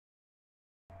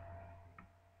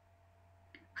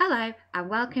Hello and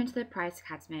welcome to the Price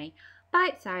Academy,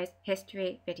 bite-sized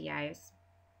history videos.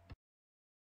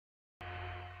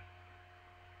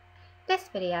 This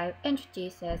video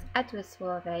introduces Edward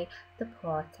Swarthye, the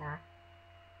Porter.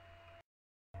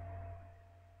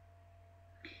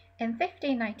 In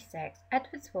 1596,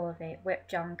 Edward Swarthye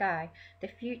whipped John Guye, the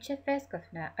future first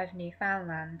Governor of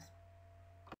Newfoundland.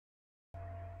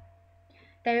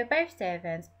 They were both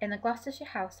servants in the Gloucestershire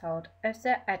household of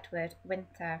Sir Edward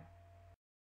Wynter.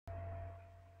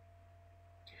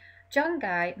 John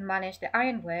Guye managed the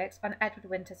ironworks on Edward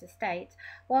Wynter's estate,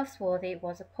 while Swarthye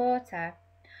was a porter.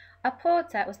 A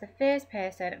porter was the first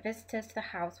person visitors to the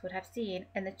house would have seen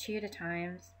in the Tudor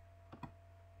times.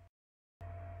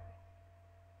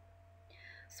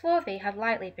 Swarthye had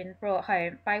likely been brought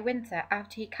home by Wynter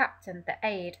after he captained the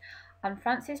Aid on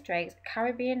Francis Drake's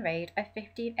Caribbean raid of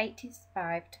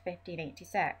 1585 to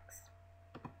 1586.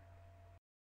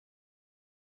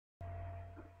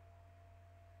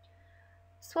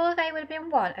 Swarthye would have been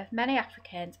one of many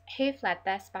Africans who fled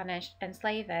their Spanish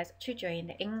enslavers to join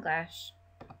the English.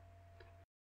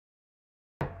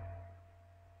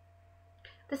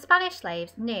 The Spanish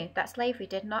slaves knew that slavery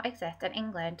did not exist in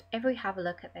England. If we have a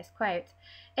look at this quote,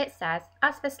 it says,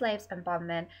 "As for slaves and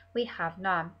bondmen, we have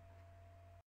none."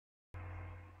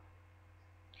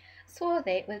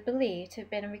 Swarthye was believed to have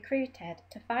been recruited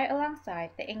to fight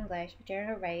alongside the English during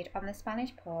a raid on the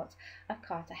Spanish port of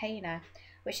Cartagena,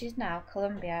 which is now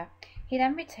Colombia. He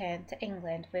then returned to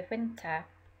England with Wynter.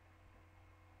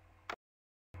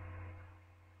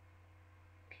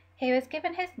 He was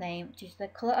given his name due to the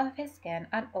colour of his skin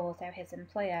and also his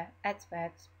employer,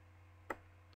 Edward.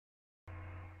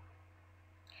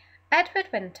 Edward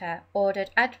Wynter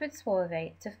ordered Edward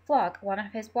Swarthye to flog one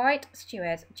of his white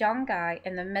stewards, John Guye,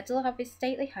 in the middle of his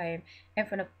stately home in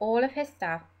front of all of his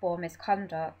staff for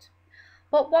misconduct.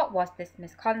 But what was this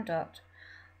misconduct?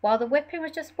 Well, the whipping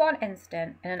was just one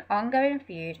incident in an ongoing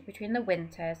feud between the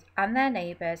Wynters and their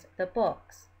neighbours, the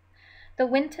Bucks. The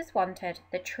Wynters wanted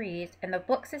the trees in the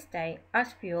Bucks' estate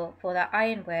as fuel for their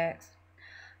ironworks.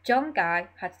 John Guye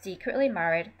had secretly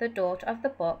married the daughter of the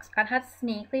Bucks and had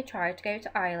sneakily tried to go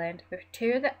to Ireland with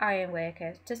two of the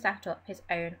ironworkers to set up his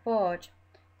own forge.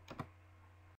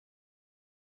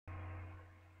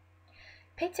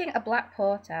 Pitting a black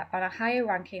porter on a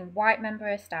higher-ranking white member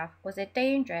of staff was a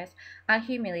dangerous and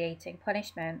humiliating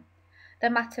punishment. The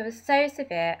matter was so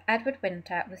severe, Edward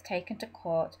Wynter was taken to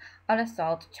court on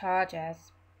assault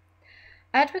charges.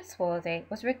 Edward Swarthye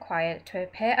was required to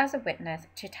appear as a witness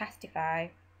to testify.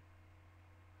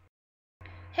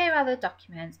 Here are the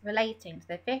documents relating to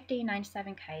the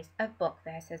 1597 case of Buck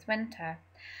v. Wynter.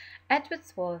 Edward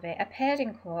Swarthye appeared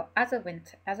in court as a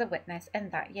witness in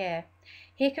that year.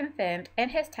 He confirmed in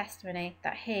his testimony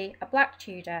that he, a Black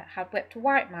Tudor, had whipped a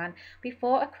white man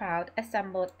before a crowd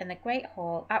assembled in the Great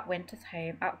Hall at Wynter's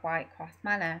home at Whitecross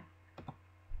Manor.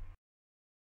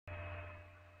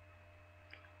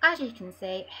 As you can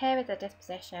see, here is a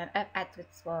disposition of Edward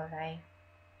Swarthye.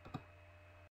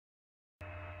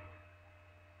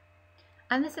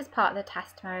 And this is part of the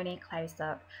testimony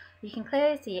close-up. You can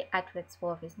clearly see Edward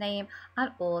Swarthye's name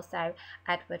and also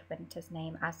Edward Wynter's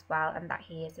name as well, and that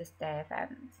he is a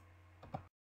servant.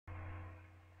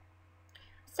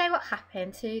 So what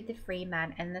happened to the three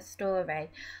men in the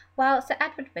story? Well, Sir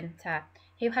Edward Wynter,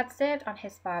 who had served on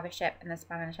his father's ship in the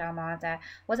Spanish Armada,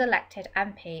 was elected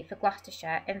MP for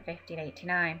Gloucestershire in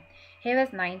 1589. He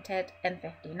was knighted in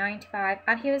 1595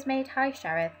 and he was made High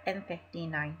Sheriff in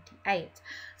 1598.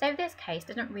 So this case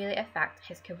didn't really affect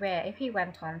his career if he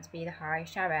went on to be the High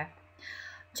Sheriff.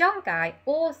 John Guye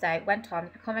also went on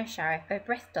to become a Sheriff of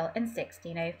Bristol in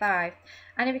 1605,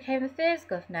 and he became the first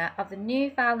Governor of the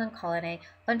Newfoundland colony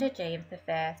under James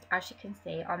I, as you can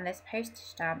see on this postage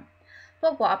stamp.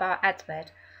 But what about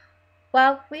Edward?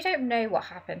 Well, we don't know what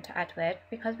happened to Edward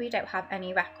because we don't have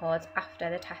any records after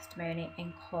the testimony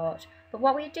in court. But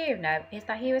what we do know is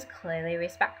that he was clearly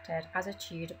respected as a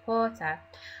Tudor porter,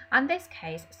 and this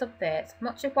case subverts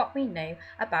much of what we know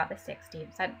about the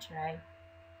 16th century.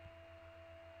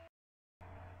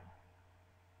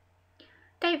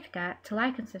 Don't forget to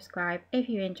like and subscribe if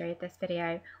you enjoyed this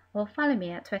video, or follow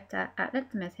me at Twitter at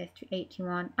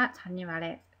LittlesMissHistory81 at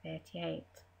TanyaAlex38.